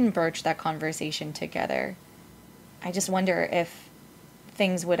we didn't broach that conversation together, I just wonder if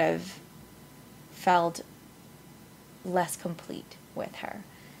things would have felt less complete with her.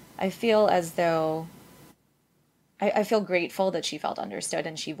 I feel as though I feel grateful that she felt understood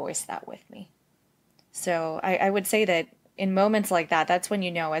and she voiced that with me. So I would say that in moments like that, that's when you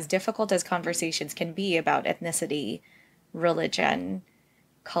know, as difficult as conversations can be about ethnicity, religion,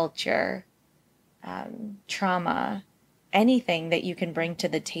 culture, trauma, anything that you can bring to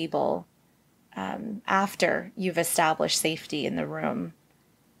the table after you've established safety in the room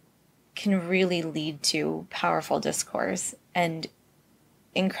can really lead to powerful discourse and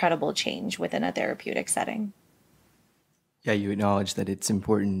incredible change within a therapeutic setting. Yeah, you acknowledge that it's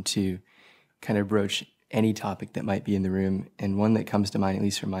important to kind of broach any topic that might be in the room. And one that comes to mind, at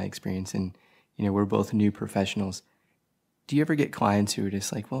least from my experience, and we're both new professionals. Do you ever get clients who are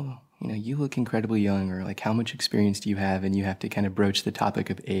just like, well, you look incredibly young, or like, how much experience do you have? And you have to kind of broach the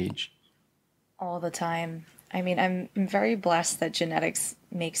topic of age. All the time. I mean, I'm very blessed that genetics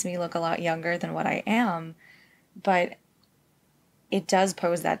makes me look a lot younger than what I am, but it does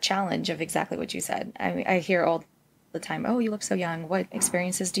pose that challenge of exactly what you said. I mean, I hear all the time, oh, you look so young. What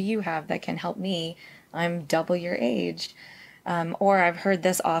experiences do you have that can help me? I'm double your age. Or I've heard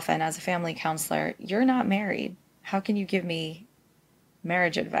this often as a family counselor, you're not married. How can you give me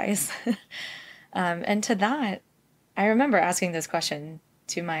marriage advice? And to that, I remember asking this question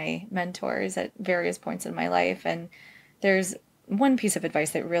to my mentors at various points in my life. And there's one piece of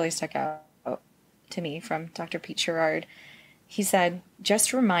advice that really stuck out to me from Dr. Pete Sherrard. He said,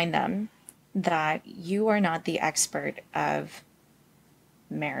 just remind them that you are not the expert of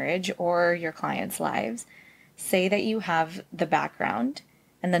marriage or your clients' lives. Say that you have the background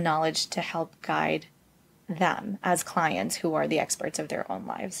and the knowledge to help guide them as clients who are the experts of their own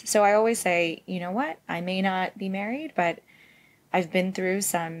lives. So I always say, you know what? I may not be married, but I've been through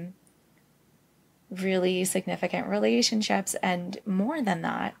some really significant relationships. And more than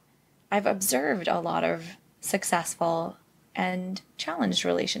that, I've observed a lot of successful and challenged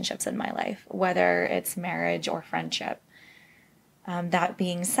relationships in my life, whether it's marriage or friendship. That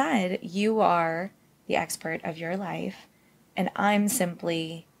being said, you are the expert of your life, and I'm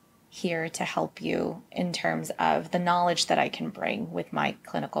simply here to help you in terms of the knowledge that I can bring with my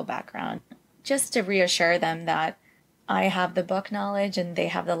clinical background, just to reassure them that I have the book knowledge and they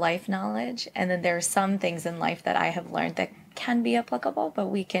have the life knowledge. And then there are some things in life that I have learned that can be applicable, but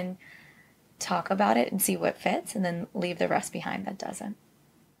we can talk about it and see what fits and then leave the rest behind that doesn't.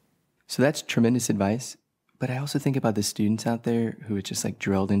 So that's tremendous advice. But I also think about the students out there who it's just like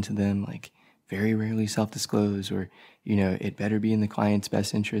drilled into them, like very rarely self-disclose, or, it better be in the client's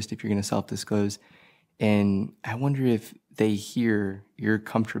best interest if you're going to self-disclose. And I wonder if they hear your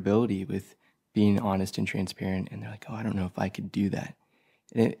comfortability with being honest and transparent, and they're like, oh, I don't know if I could do that.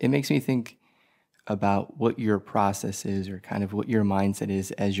 And it makes me think about what your process is, or kind of what your mindset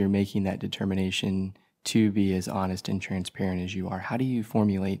is as you're making that determination to be as honest and transparent as you are. How do you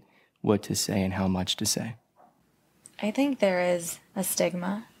formulate what to say and how much to say? I think there is a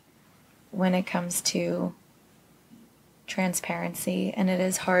stigma when it comes to transparency, and it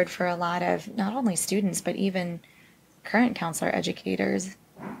is hard for a lot of not only students but even current counselor educators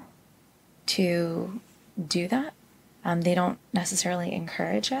to do that. They don't necessarily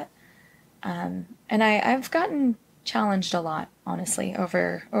encourage it. And I've gotten challenged a lot, honestly,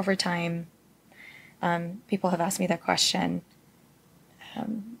 over time. People have asked me that question,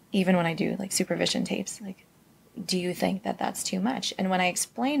 even when I do like supervision tapes, like, do you think that that's too much? And when I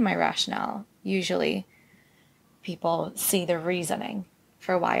explain my rationale, usually people see the reasoning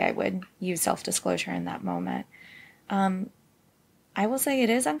for why I would use self-disclosure in that moment. I will say it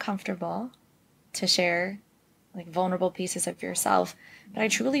is uncomfortable to share like vulnerable pieces of yourself. But I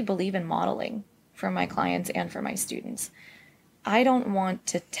truly believe in modeling for my clients and for my students. I don't want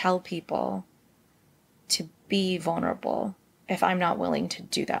to tell people to be vulnerable if I'm not willing to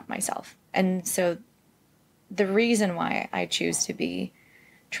do that myself. And so the reason why I choose to be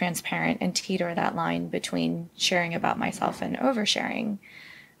transparent and teeter that line between sharing about myself and oversharing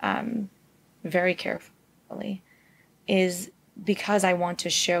very carefully is because I want to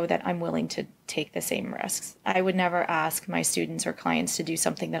show that I'm willing to take the same risks. I would never ask my students or clients to do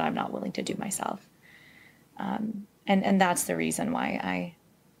something that I'm not willing to do myself. And that's the reason why I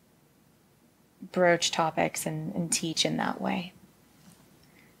broach topics and teach in that way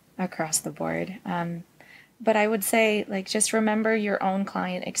across the board. But I would say, like, just remember your own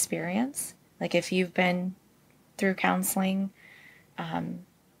client experience. Like, if you've been through counseling,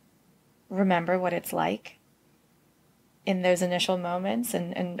 remember what it's like in those initial moments,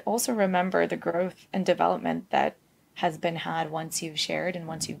 and also remember the growth and development that has been had once you've shared and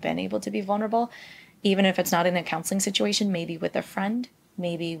once you've been able to be vulnerable, even if it's not in a counseling situation, maybe with a friend,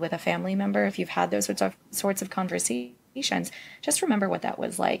 maybe with a family member. If you've had those sorts of conversations, just remember what that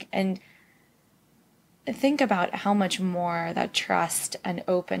was like, and think about how much more that trust and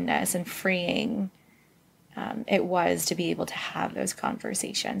openness and freeing it was to be able to have those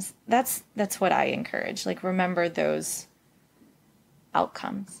conversations. That's what I encourage. Like, remember those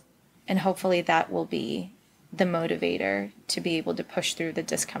outcomes, and hopefully that will be the motivator to be able to push through the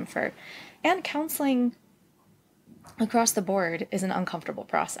discomfort. And counseling across the board is an uncomfortable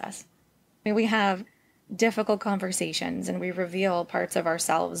process. I mean, we have difficult conversations and we reveal parts of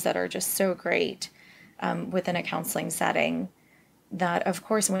ourselves that are just so great within a counseling setting that, of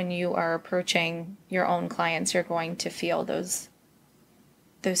course, when you are approaching your own clients, you're going to feel those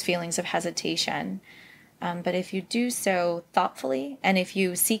feelings of hesitation. But if you do so thoughtfully, and if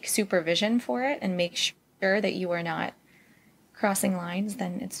you seek supervision for it and make sure that you are not crossing lines,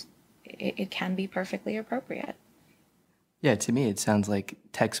 then it can be perfectly appropriate. Yeah, to me, it sounds like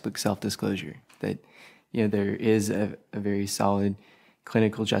textbook self-disclosure, that, there is a very solid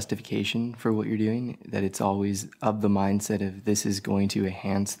clinical justification for what you're doing, that it's always of the mindset of this is going to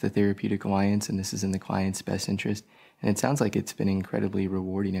enhance the therapeutic alliance and this is in the client's best interest. And it sounds like it's been incredibly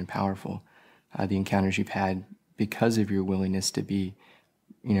rewarding and powerful, the encounters you've had, because of your willingness to be,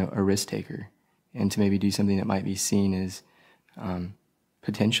 a risk taker and to maybe do something that might be seen as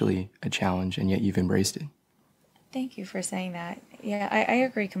potentially a challenge, and yet you've embraced it. Thank you for saying that. Yeah, I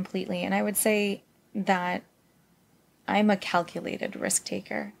agree completely. And I would say that I'm a calculated risk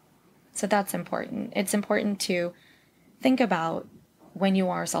taker. So that's important. It's important to think about, when you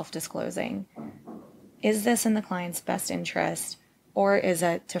are self-disclosing, is this in the client's best interest, or is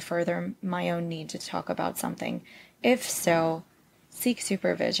it to further my own need to talk about something? If so, seek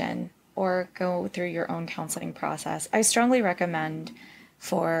supervision or go through your own counseling process. I strongly recommend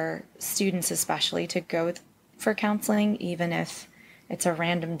for students especially to go for counseling, even if it's a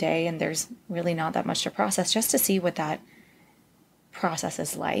random day and there's really not that much to process, just to see what that process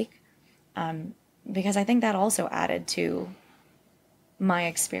is like. Because I think that also added to my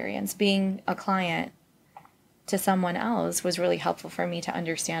experience. Being a client to someone else was really helpful for me to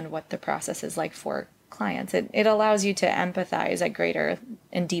understand what the process is like for clients. It allows you to empathize at greater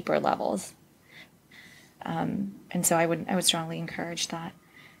and deeper levels. And so I would strongly encourage that.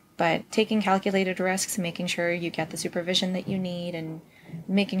 But taking calculated risks, making sure you get the supervision that you need, and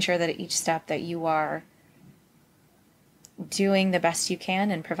making sure that at each step that you are doing the best you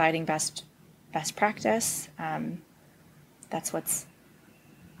can and providing best practice, that's what's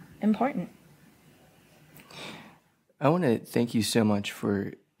important. I want to thank you so much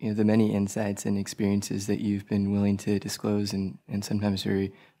for the many insights and experiences that you've been willing to disclose, and sometimes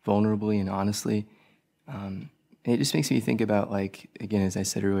very vulnerably and honestly. It just makes me think about, like, again, as I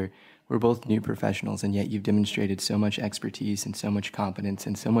said earlier, we're both new professionals, and yet you've demonstrated so much expertise and so much competence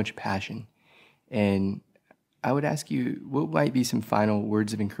and so much passion. And I would ask you, what might be some final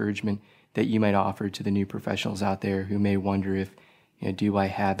words of encouragement that you might offer to the new professionals out there who may wonder if, do I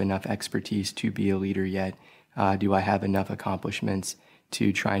have enough expertise to be a leader yet? Do I have enough accomplishments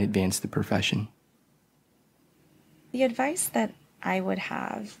to try and advance the profession? The advice that I would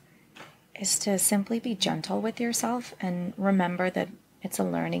have is to simply be gentle with yourself and remember that it's a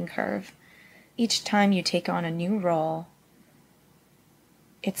learning curve. Each time you take on a new role,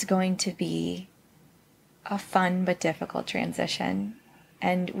 it's going to be a fun but difficult transition,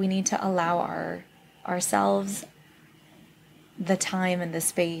 and we need to allow ourselves the time and the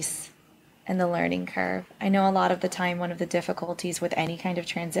space and the learning curve. I know a lot of the time one of the difficulties with any kind of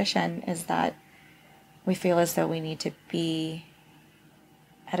transition is that we feel as though we need to be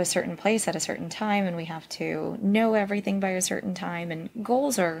at a certain place at a certain time, and we have to know everything by a certain time. And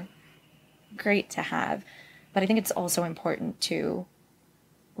goals are great to have, but I think it's also important to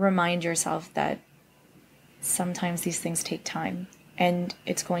remind yourself that sometimes these things take time and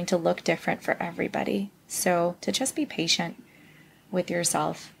it's going to look different for everybody. So to just be patient with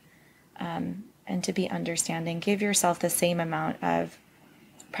yourself, and to be understanding, give yourself the same amount of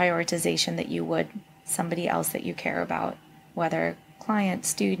prioritization that you would somebody else that you care about, whether client,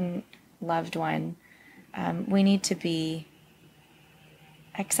 student, loved one. We need to be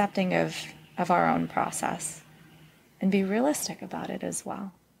accepting of our own process and be realistic about it as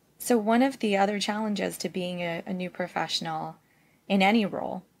well. So one of the other challenges to being a new professional in any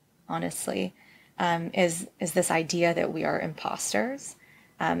role, honestly, is this idea that we are imposters,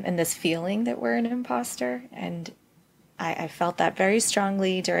 and this feeling that we're an imposter. And I felt that very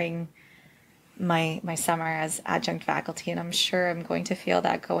strongly during my summer as adjunct faculty, and I'm sure I'm going to feel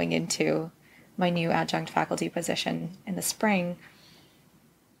that going into my new adjunct faculty position in the spring.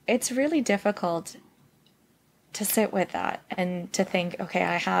 It's really difficult to sit with that and to think, okay,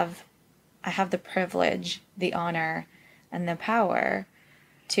 I have the privilege, the honor, and the power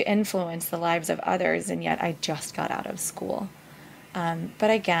to influence the lives of others, and yet I just got out of school. But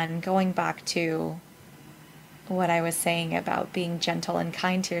again, going back to what I was saying about being gentle and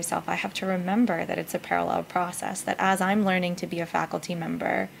kind to yourself, I have to remember that it's a parallel process, that as I'm learning to be a faculty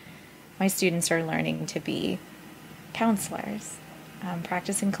member, my students are learning to be counselors,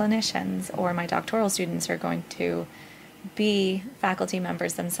 practicing clinicians, or my doctoral students are going to be faculty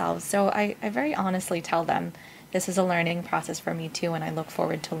members themselves. So I very honestly tell them, this is a learning process for me too, and I look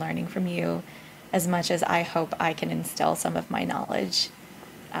forward to learning from you as much as I hope I can instill some of my knowledge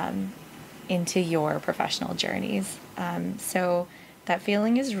into your professional journeys. So that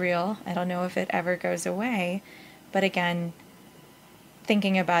feeling is real. I don't know if it ever goes away, but again,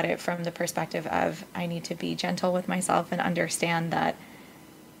 thinking about it from the perspective of I need to be gentle with myself and understand that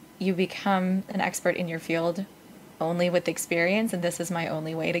you become an expert in your field only with experience, and this is my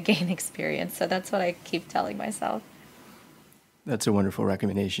only way to gain experience. So that's what I keep telling myself. That's a wonderful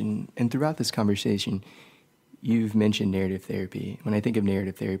recommendation. And throughout this conversation, you've mentioned narrative therapy. When I think of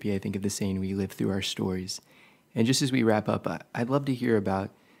narrative therapy, I think of the saying, we live through our stories. And just as we wrap up, I'd love to hear about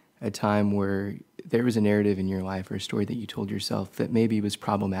a time where there was a narrative in your life or a story that you told yourself that maybe was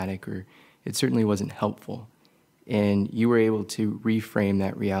problematic or it certainly wasn't helpful. And you were able to reframe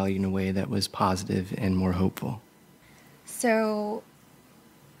that reality in a way that was positive and more hopeful. So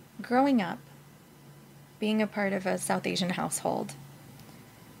growing up, being a part of a South Asian household,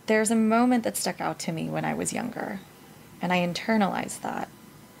 there's a moment that stuck out to me when I was younger, and I internalized that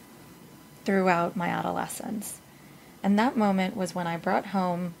throughout my adolescence. And that moment was when I brought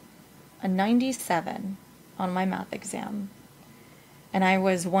home a 97 on my math exam. And I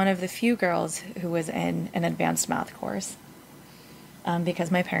was one of the few girls who was in an advanced math course,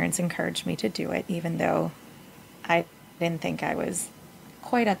 because my parents encouraged me to do it, even though I didn't think I was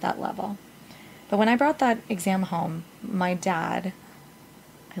quite at that level. But when I brought that exam home, my dad,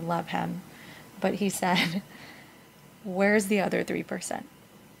 I love him, but he said, "Where's the other 3%?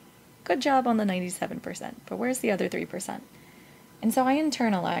 Good job on the 97%, but where's the other 3%? And so I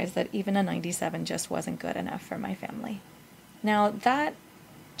internalized that even a 97 just wasn't good enough for my family. Now, that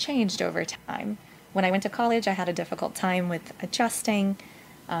changed over time. When I went to college, I had a difficult time with adjusting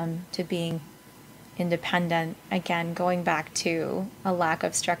to being independent. Again, going back to a lack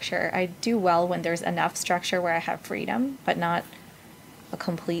of structure. I do well when there's enough structure where I have freedom, but not a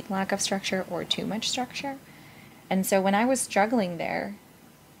complete lack of structure or too much structure. And so when I was struggling there,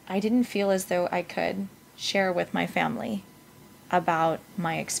 I didn't feel as though I could share with my family about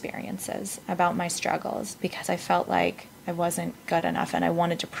my experiences, about my struggles, because I felt like I wasn't good enough and I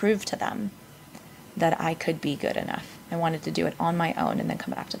wanted to prove to them that I could be good enough. I wanted to do it on my own and then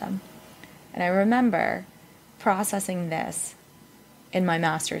come back to them. And I remember processing this in my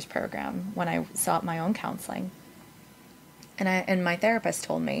master's program when I sought my own counseling. And my therapist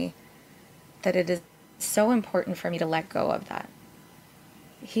told me that it is so important for me to let go of that.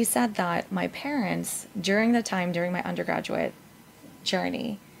 He said that my parents, during my undergraduate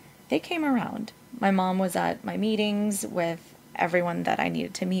journey, they came around. My mom was at my meetings with everyone that I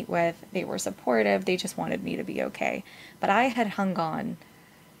needed to meet with. They were supportive. They just wanted me to be okay. But I had hung on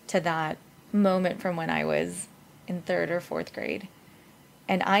to that moment from when I was in 3rd or 4th grade.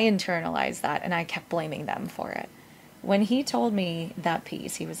 And I internalized that and I kept blaming them for it. When he told me that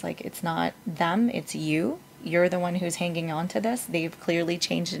piece, he was like, it's not them, it's you. You're the one who's hanging on to this. They've clearly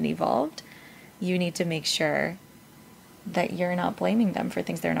changed and evolved. You need to make sure that you're not blaming them for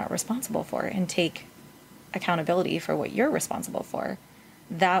things they're not responsible for and take accountability for what you're responsible for.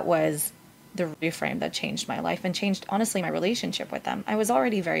 that was the reframe that changed my life and changed, honestly, my relationship with them. I was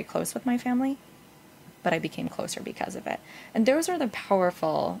already very close with my family, but I became closer because of it. And those are the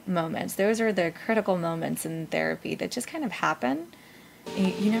powerful moments. Those are the critical moments in therapy that just kind of happen.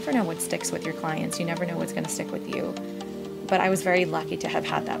 You never know what sticks with your clients. You never know what's going to stick with you. But I was very lucky to have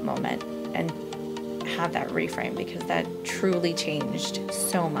had that moment and have that reframe, because that truly changed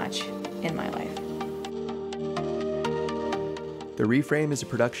so much in my life. The Reframe is a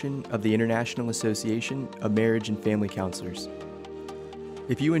production of the International Association of Marriage and Family Counselors.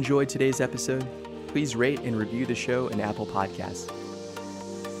 If you enjoyed today's episode, please rate and review the show in Apple Podcasts.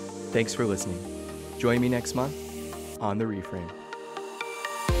 Thanks for listening. Join me next month on The Reframe.